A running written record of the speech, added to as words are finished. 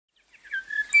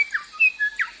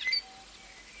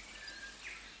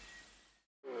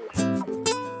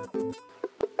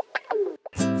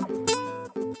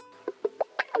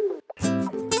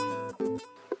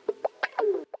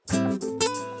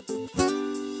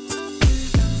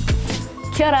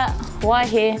Kia ora, Wai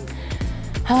here.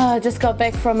 Just got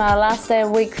back from our last day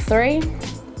of week 3.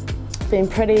 Been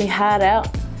pretty hard out,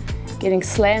 getting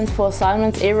slammed for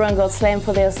assignments. Everyone got slammed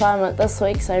for their assignment this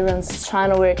week, so everyone's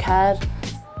trying to work hard.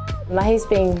 Mahi's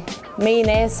been mean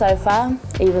as so far,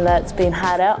 even though it's been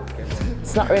hard out.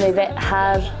 It's not really that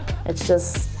hard, it's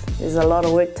just there's a lot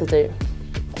of work to do.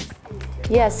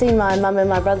 Yeah, I seen my mum and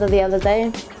my brother the other day.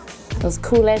 It was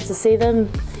cool to see them,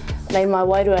 made my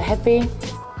wairua happy.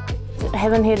 I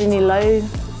haven't had any low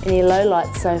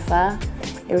lights so far.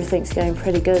 Everything's going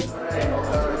pretty good.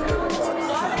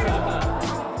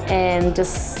 And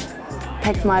just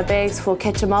packed my bags for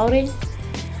KatchaMaori.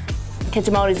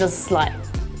 KatchaMaori is just like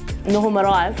noho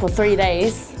marae for 3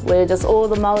 days, where just all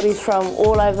the Maoris from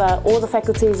all over, all the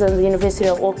faculties in the University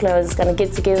of Auckland are just going to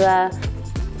get together,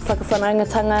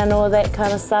 whakawhanaungatanga and all that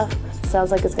kind of stuff.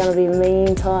 Sounds like it's going to be a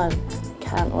mean time.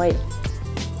 Can't wait.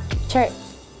 Cheers.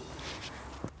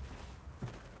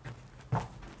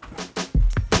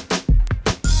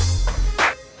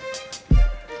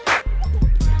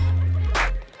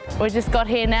 We just got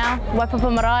here now,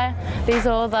 Waipapa Marae. These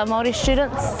are all the Maori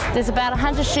students. There's about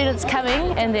 100 students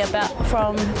coming, and they're about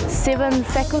from 7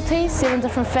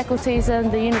 different faculties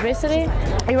in the university.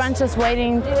 Everyone's just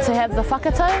waiting to have the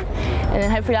whakato, and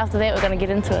then hopefully after that we're going to get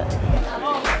into it.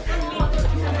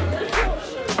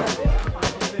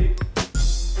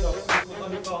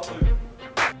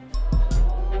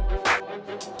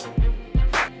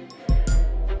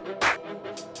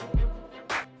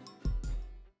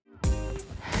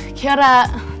 Kia ora,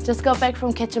 just got back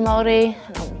from KatchaMaori,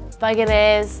 buggered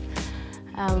as,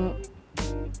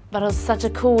 but it was such a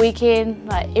cool weekend.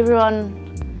 Like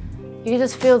everyone, you could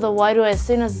just feel the wairua as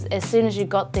soon as you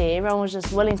got there. Everyone was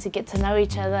just willing to get to know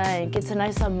each other and get to know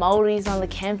some Maoris on the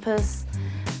campus.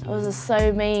 It was just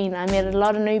so mean. I met a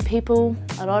lot of new people,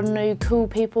 a lot of new cool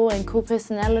people and cool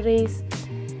personalities,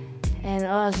 and it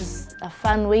was just a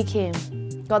fun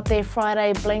weekend. Got there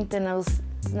Friday, blinked, and it's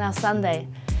now Sunday.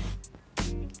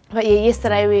 But yeah,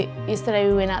 yesterday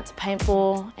we went out to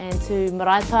paintball and to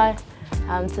marae,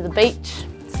 to the beach.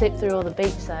 Slept through all the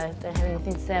beach, so I don't have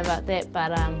anything to say about that.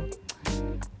 But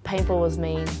paintball was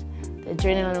mean. The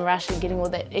adrenaline rush and getting all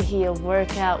that ihi of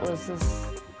workout was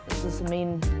just a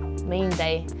mean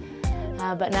day.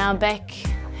 But now I'm back,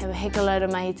 have a heck of a load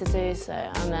of mahi to do, so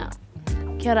I'm out.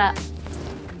 Kia ora.